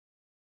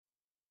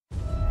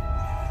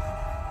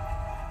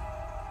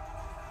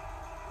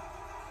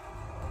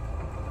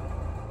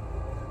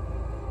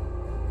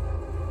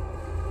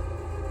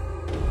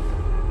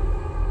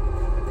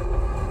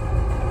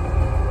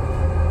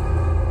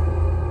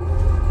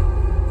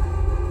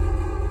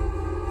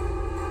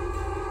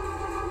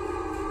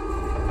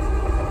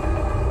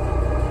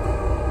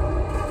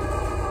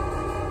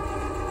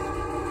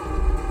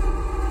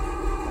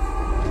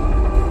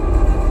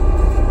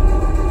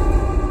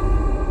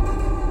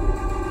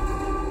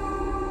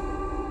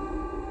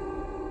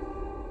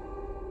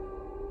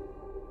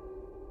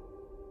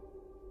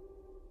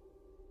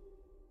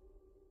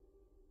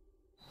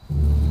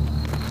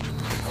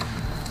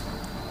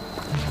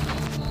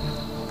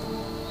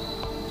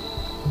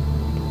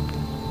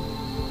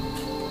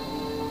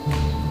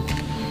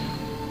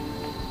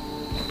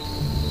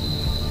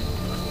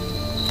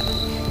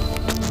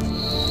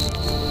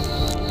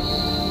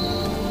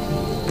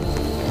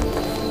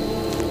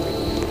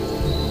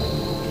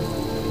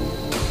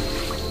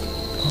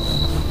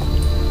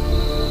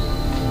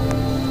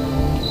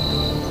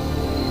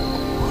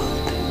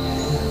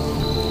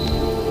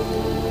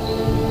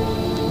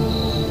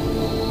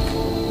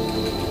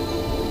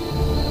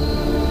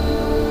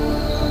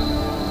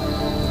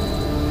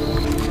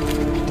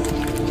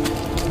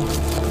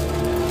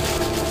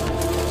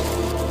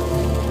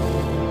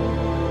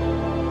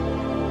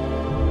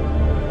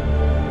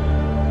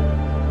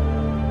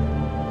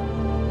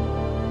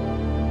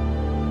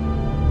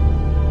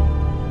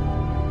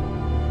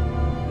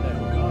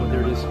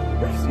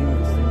I've seen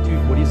this thing.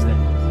 Dude, what is that?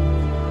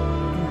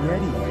 Be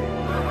ready.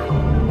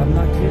 I'm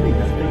not kidding.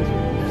 That thing's...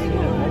 I've seen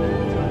it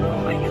multiple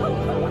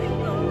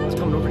times. It's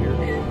coming over here.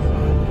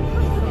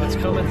 It's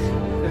coming.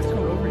 It's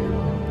coming over here.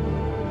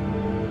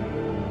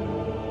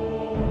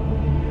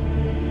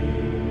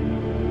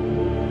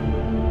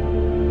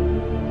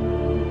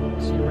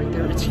 See it right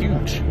there? It's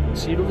huge.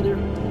 See it over there?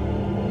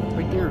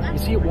 Right there. You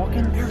see it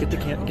walking?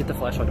 Get the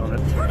flashlight on it.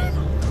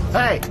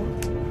 Hey!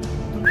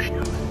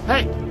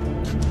 Hey!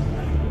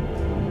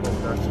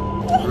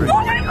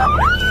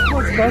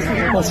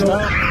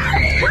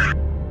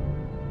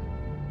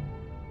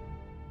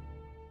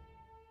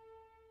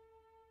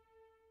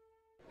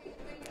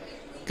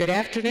 Good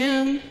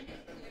afternoon.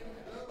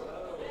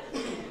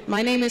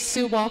 My name is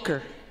Sue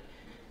Walker,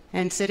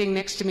 and sitting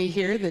next to me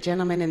here, the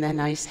gentleman in the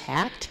nice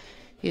hat,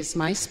 is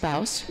my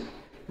spouse,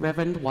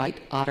 Reverend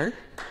White Otter.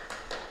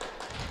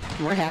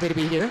 We're happy to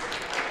be here.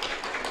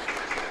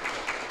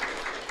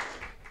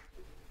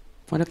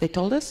 What have they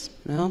told us?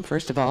 Well,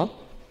 first of all,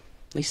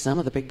 at least some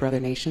of the Big Brother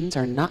nations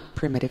are not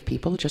primitive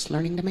people just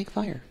learning to make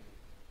fire.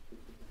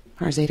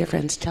 Our Zeta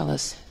friends tell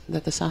us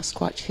that the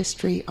Sasquatch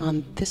history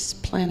on this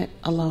planet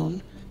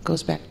alone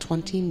goes back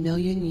 20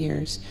 million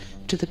years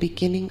to the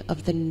beginning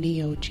of the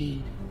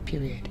Neogene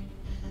period.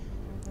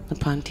 The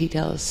Ponti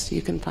tells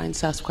you can find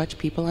Sasquatch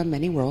people on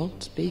many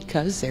worlds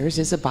because theirs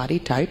is a body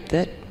type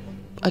that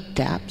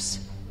adapts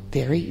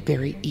very,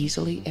 very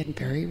easily and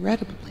very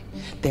readily.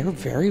 They're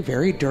very,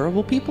 very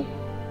durable people.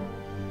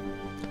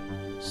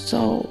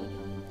 So,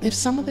 if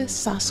some of the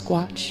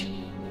Sasquatch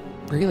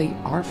really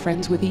are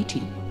friends with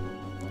E.T.,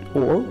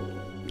 or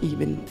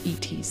even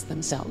E.T.s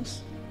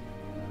themselves,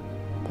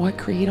 why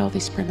create all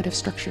these primitive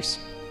structures?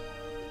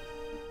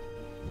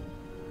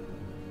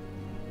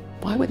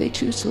 Why would they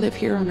choose to live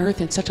here on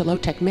Earth in such a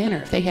low-tech manner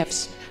if they have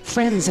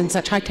friends in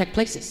such high-tech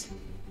places?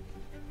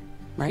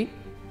 Right?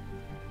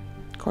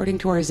 According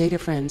to our Zeta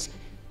friends,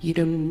 you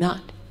do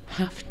not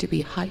have to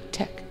be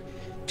high-tech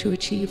to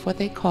achieve what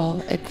they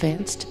call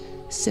advanced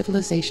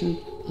civilization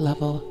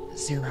level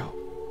 0.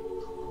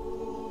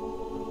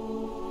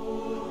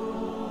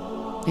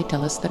 They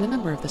tell us that a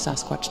number of the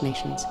Sasquatch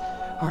nations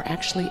are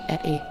actually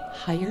at a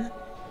higher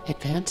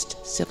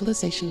advanced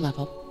civilization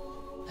level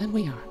than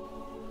we are.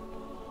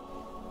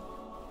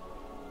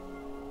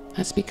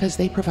 That's because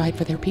they provide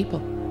for their people.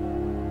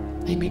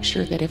 They make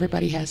sure that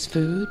everybody has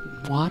food,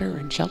 water,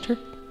 and shelter,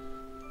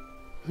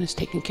 and is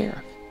taken care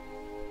of.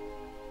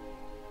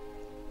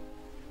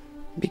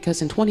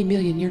 Because in 20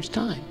 million years'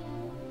 time,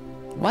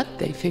 what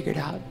they figured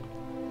out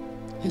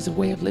is a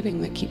way of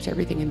living that keeps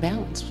everything in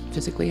balance,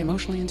 physically,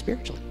 emotionally, and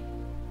spiritually.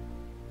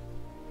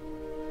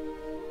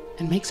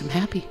 And makes them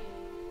happy.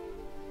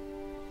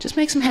 Just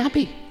makes them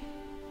happy.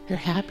 They're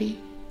happy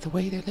the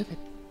way they're living.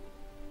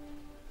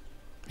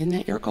 Isn't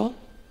that your goal?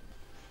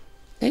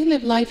 They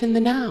live life in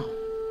the now.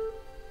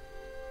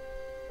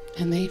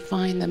 And they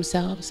find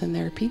themselves and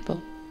their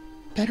people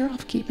better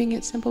off keeping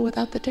it simple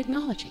without the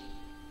technology.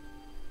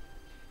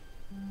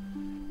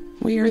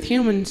 We Earth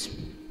humans,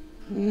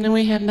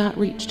 we have not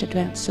reached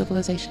advanced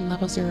civilization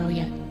level 0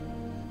 yet.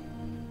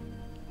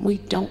 We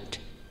don't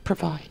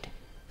provide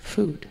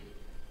food,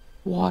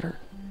 water,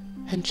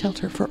 and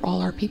shelter for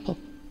all our people.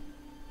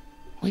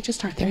 We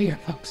just aren't there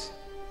yet, folks.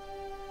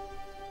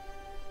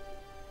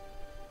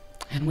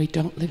 And we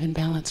don't live in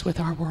balance with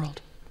our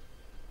world.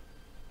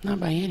 Not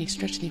by any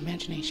stretch of the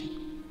imagination.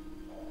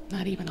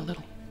 Not even a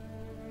little.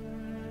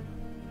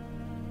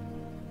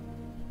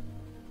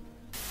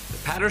 The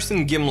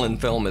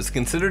Patterson-Gimlin film is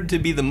considered to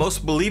be the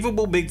most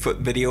believable Bigfoot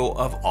video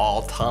of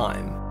all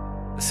time.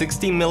 The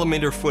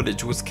 16mm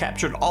footage was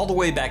captured all the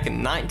way back in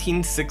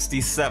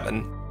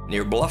 1967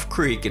 near Bluff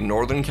Creek in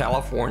Northern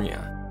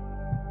California.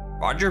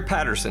 Roger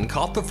Patterson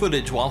caught the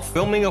footage while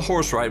filming a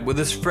horse ride with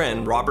his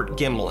friend Robert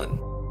Gimlin.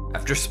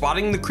 After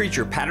spotting the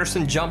creature,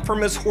 Patterson jumped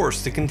from his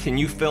horse to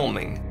continue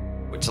filming,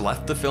 which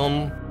left the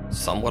film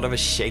somewhat of a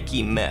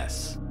shaky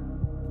mess.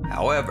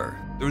 However,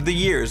 through the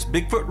years,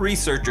 Bigfoot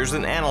researchers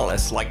and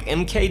analysts like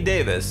M.K.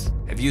 Davis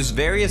have used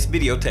various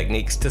video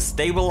techniques to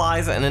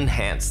stabilize and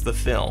enhance the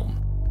film.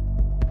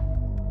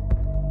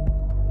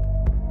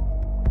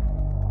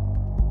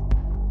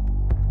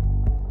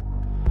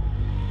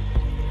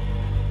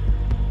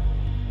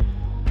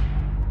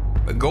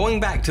 But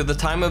going back to the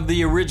time of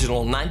the original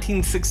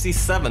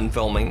 1967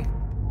 filming,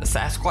 the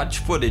Sasquatch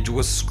footage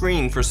was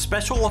screened for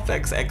special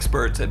effects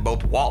experts at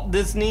both Walt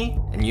Disney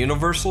and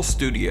Universal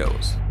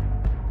Studios.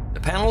 The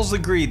panels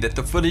agreed that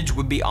the footage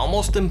would be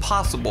almost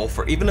impossible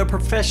for even a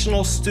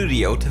professional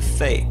studio to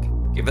fake,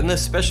 given the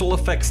special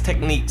effects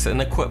techniques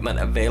and equipment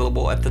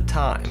available at the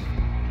time.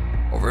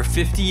 Over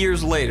 50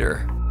 years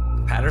later,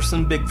 the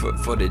Patterson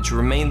Bigfoot footage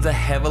remains a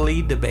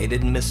heavily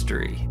debated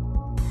mystery.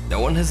 No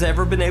one has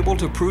ever been able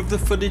to prove the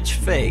footage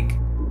fake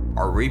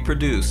or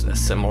reproduce a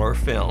similar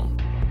film.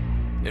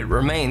 It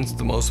remains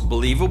the most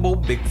believable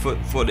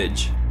Bigfoot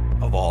footage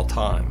of all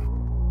time.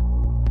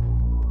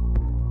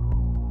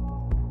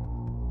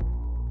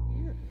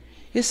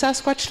 Is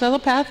Sasquatch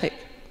telepathic?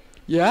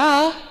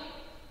 Yeah.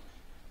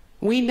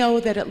 We know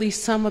that at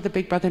least some of the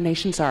Big Brother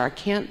nations are. I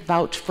can't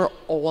vouch for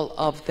all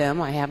of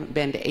them. I haven't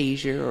been to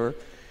Asia or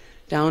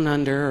down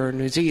under or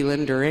New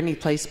Zealand or any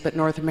place but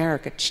North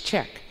America to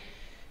check.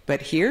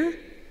 But here,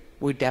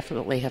 we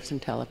definitely have some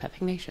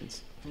telepathic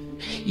nations.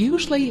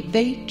 Usually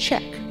they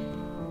check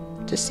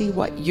to see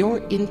what your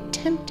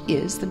intent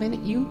is the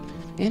minute you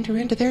enter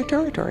into their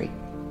territory.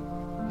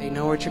 They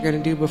know what you're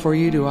going to do before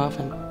you do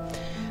often.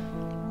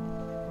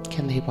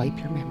 Can they wipe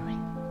your memory?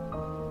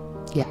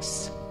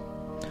 Yes.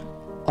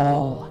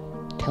 All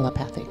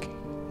telepathic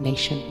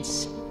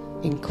nations,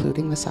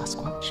 including the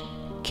Sasquatch,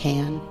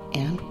 can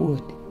and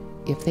would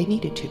if they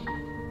needed to.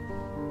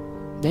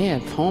 They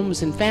have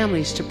homes and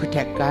families to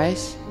protect,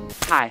 guys.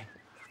 Hi,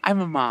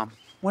 I'm a mom.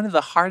 One of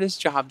the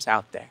hardest jobs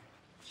out there.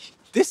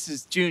 This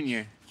is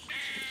Junior.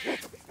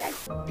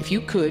 If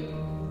you could,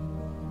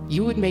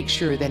 you would make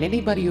sure that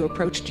anybody who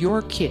approached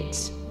your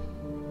kids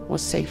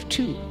was safe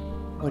too,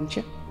 wouldn't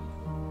you?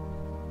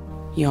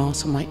 You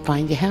also might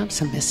find you have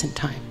some missing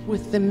time.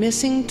 With the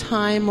missing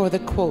time or the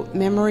quote,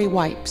 memory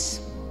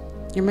wipes,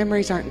 your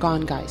memories aren't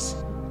gone, guys.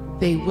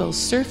 They will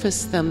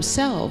surface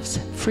themselves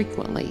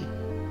frequently.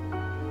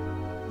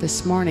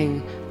 This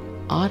morning,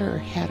 Otter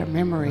had a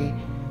memory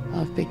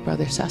of Big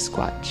Brother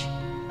Sasquatch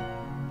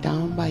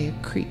down by a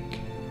creek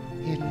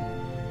in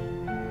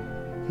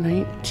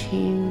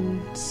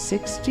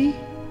 1960.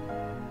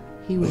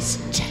 He was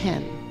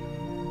 10,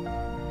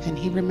 and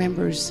he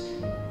remembers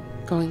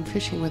going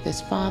fishing with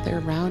his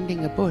father,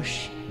 rounding a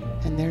bush,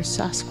 and there's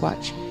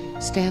Sasquatch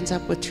stands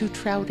up with 2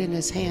 trout in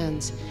his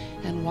hands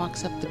and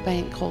walks up the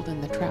bank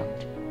holding the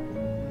trout.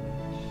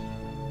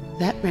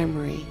 That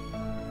memory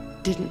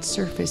didn't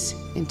surface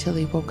until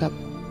he woke up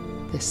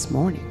this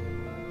morning.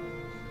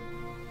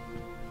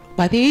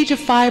 By the age of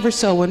 5 or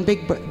so, when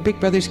Big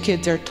Brother's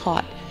kids are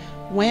taught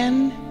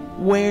when,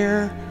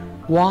 where,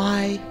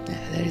 why,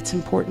 that it's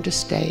important to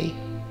stay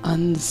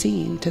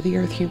unseen to the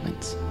Earth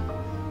humans.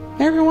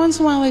 Every once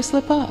in a while they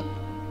slip up.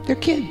 They're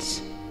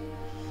kids.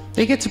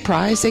 They get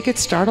surprised, they get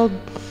startled,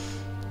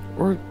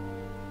 or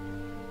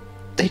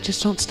they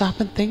just don't stop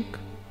and think.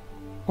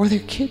 Or they're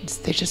kids,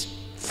 they just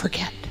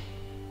forget.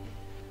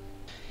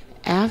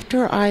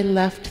 After I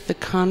left the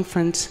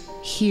conference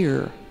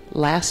here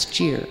last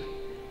year,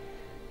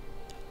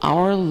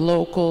 our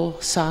local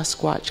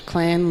Sasquatch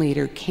clan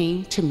leader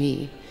came to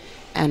me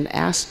and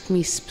asked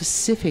me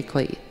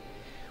specifically,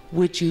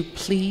 would you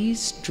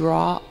please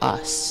draw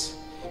us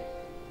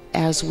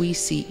as we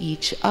see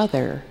each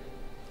other,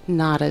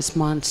 not as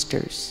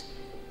monsters?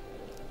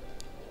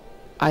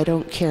 I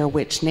don't care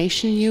which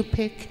nation you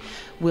pick.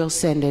 We'll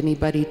send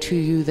anybody to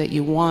you that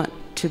you want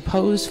to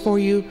pose for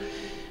you,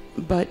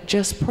 but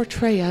just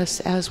portray us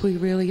as we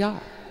really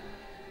are.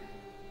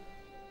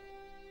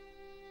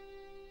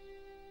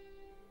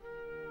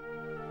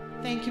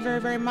 Thank you very,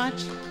 very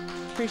much.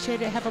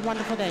 Appreciate it. Have a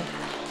wonderful day.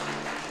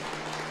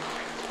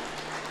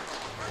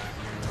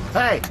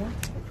 Hey!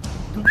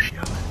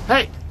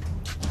 Hey!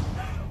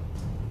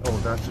 Oh,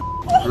 that's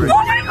great.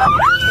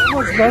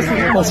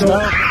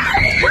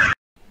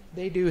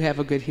 They do have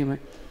a good humor.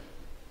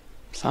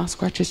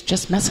 Sasquatch is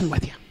just messing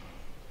with you.